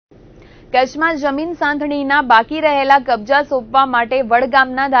કચ્છમાં જમીન સાંધણીના બાકી રહેલા કબજા સોંપવા માટે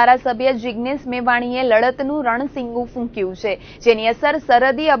વડગામના ધારાસભ્ય જિગ્નેશ મેવાણીએ લડતનું રણસીંગું ફૂંક્યું છે, જેની અસર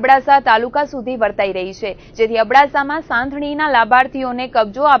સરહદી અબડાસા તાલુકા સુધી વર્તાઈ રહી છે, જેથી અબડાસામાં સાંધણીના લાભાર્થીઓને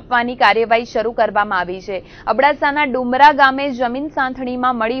કબજો આપવાની કાર્યવાહી શરૂ કરવામાં આવી છે। અબડાસાના ડુમરા ગામે જમીન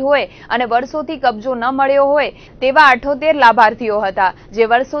સાંધણીમાં મળી હોય અને વર્ષોથી કબજો ન મળ્યો હોય તેવા 78 લાભાર્થીઓ હતા, જે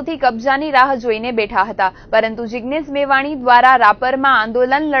વર્ષોથી કબજાની રાહ જોઈને બેઠા હતા, પરંતુ જિગ્નેશ મેવાણી દ્વારા રાપરમાં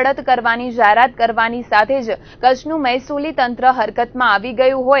આંદોલન લડત કરવાની જાહેરાત કરવાની સાથે જ કચ્છનું મહેસૂલી તંત્ર હરકતમાં આવી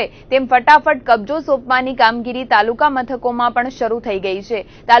ગયું હોય તેમ ફટાફટ કબજો સોંપવાની કામગીરી તાલુકા મથકોમાં પણ શરૂ થઈ ગઈ છે।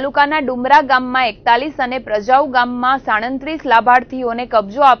 તાલુકાના ડુમરા ગામમાં 41 અને પ્રજાઉ ગામમાં 37 લાભાર્થીઓને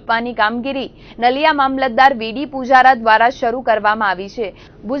કબજો આપવાની કામગીરી નલિયા મામલતદાર વીડી પૂજારા દ્વારા શરૂ કરવામાં આવી છે।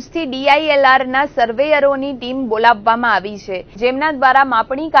 ભુજથી DILRના સર્વેયરોની ટીમ બોલાવવામાં આવી છે, જેમના દ્વારા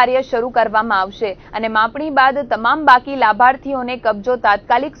માપણી કાર્ય શરૂ કરવામાં આવશે અને માપણી બાદ તમામ બાકી લાભાર્થીઓને કબજો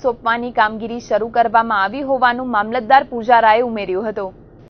તાત્કાલિક સોંપવાની કામગીરી શરૂ કરવામાં આવી હોવાનું મામલતદાર પૂજારાએ ઉમેર્યું હતું।